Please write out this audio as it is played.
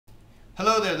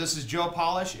Hello there, this is Joe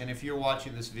Polish, and if you're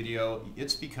watching this video,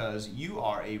 it's because you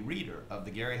are a reader of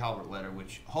the Gary Halbert letter,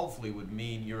 which hopefully would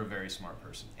mean you're a very smart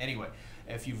person. Anyway,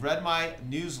 if you've read my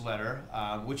newsletter,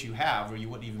 which you have, or you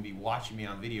wouldn't even be watching me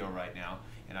on video right now,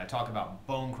 and I talk about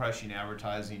bone-crushing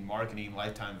advertising, marketing,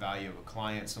 lifetime value of a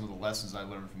client, some of the lessons I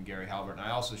learned from Gary Halbert, and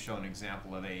I also show an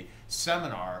example of a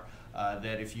seminar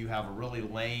that if you have a really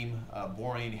lame,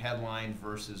 boring headline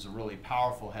versus a really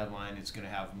powerful headline, it's going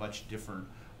to have much different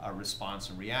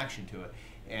response and reaction to it.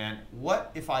 And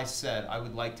what if I said I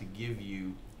would like to give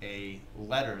you a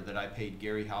letter that I paid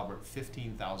Gary Halbert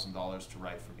 $15,000 to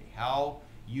write for me? How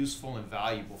useful and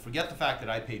valuable. Forget the fact that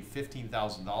I paid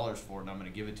 $15,000 for it and I'm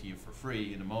going to give it to you for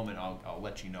free. In a moment I'll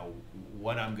let you know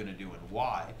what I'm going to do and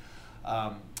why.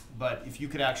 But if you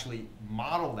could actually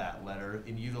model that letter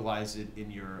and utilize it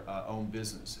in your own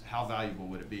business, how valuable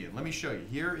would it be? And let me show you.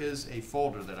 Here is a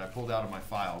folder that I pulled out of my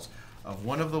files of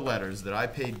one of the letters that I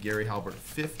paid Gary Halbert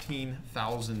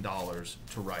 $15,000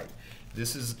 to write.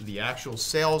 This is the actual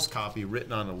sales copy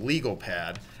written on a legal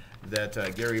pad that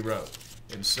Gary wrote.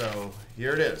 And so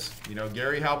here it is. You know,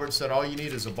 Gary Halbert said all you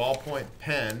need is a ballpoint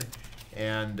pen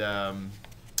and a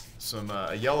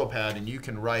yellow pad, and you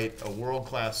can write a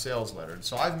world-class sales letter. And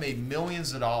so I've made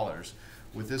millions of dollars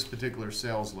with this particular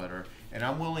sales letter, and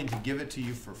I'm willing to give it to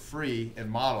you for free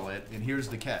and model it. And here's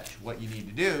the catch. What you need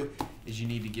to do is you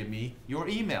need to give me your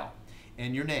email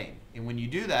and your name. And when you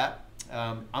do that,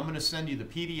 I'm going to send you the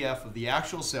PDF of the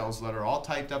actual sales letter, all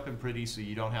typed up and pretty so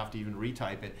you don't have to even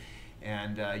retype it.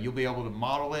 And you'll be able to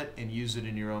model it and use it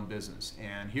in your own business.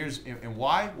 And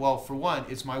why? Well, for one,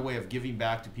 it's my way of giving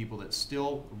back to people that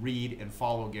still read and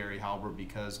follow Gary Halbert,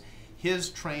 because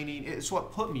his training, it's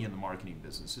what put me in the marketing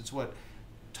business. It's what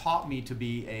taught me to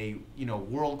be a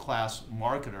world-class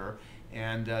marketer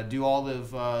and do all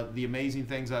of the amazing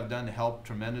things I've done to help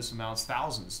tremendous amounts,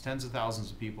 thousands, tens of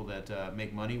thousands of people that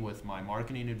make money with my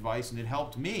marketing advice. And it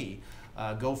helped me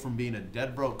go from being a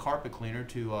dead broke carpet cleaner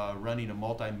to running a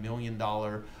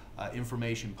multi-million-dollar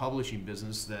information publishing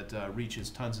business that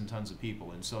reaches tons and tons of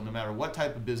people. And so no matter what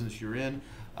type of business you're in,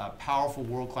 powerful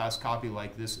world-class copy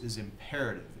like this is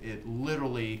imperative. It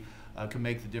literally can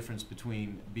make the difference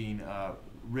between being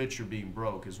rich or being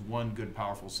broke, is one good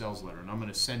powerful sales letter. And I'm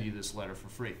going to send you this letter for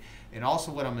free. And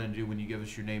also what I'm going to do when you give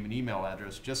us your name and email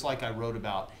address, just like I wrote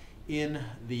about in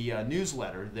the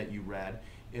newsletter that you read,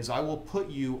 is I will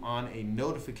put you on a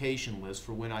notification list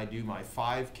for when I do my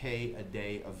 5K a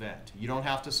day event. You don't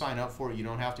have to sign up for it, you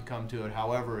don't have to come to it.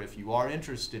 However, if you are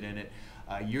interested in it,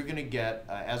 you're going to get,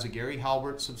 as a Gary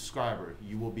Halbert subscriber,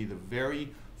 you will be the very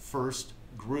first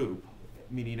group,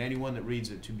 meaning anyone that reads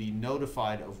it, to be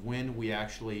notified of when we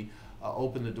actually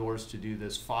open the doors to do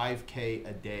this 5K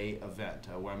a day event,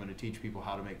 where I'm going to teach people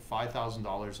how to make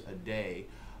 $5,000 a day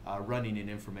running an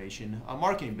information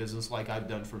marketing business, like I've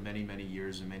done for many, many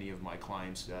years, and many of my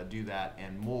clients do that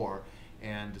and more.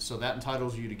 And so that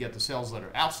entitles you to get the sales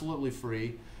letter absolutely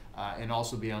free and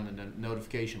also be on the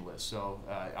notification list. So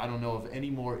I don't know of any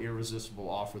more irresistible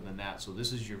offer than that. So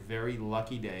this is your very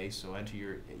lucky day. So enter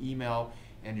your email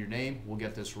and your name. We'll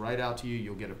get this right out to you.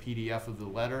 You'll get a PDF of the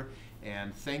letter.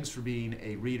 And thanks for being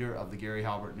a reader of the Gary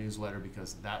Halbert newsletter,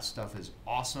 because that stuff is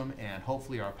awesome, and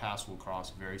hopefully our paths will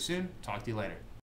cross very soon. Talk to you later.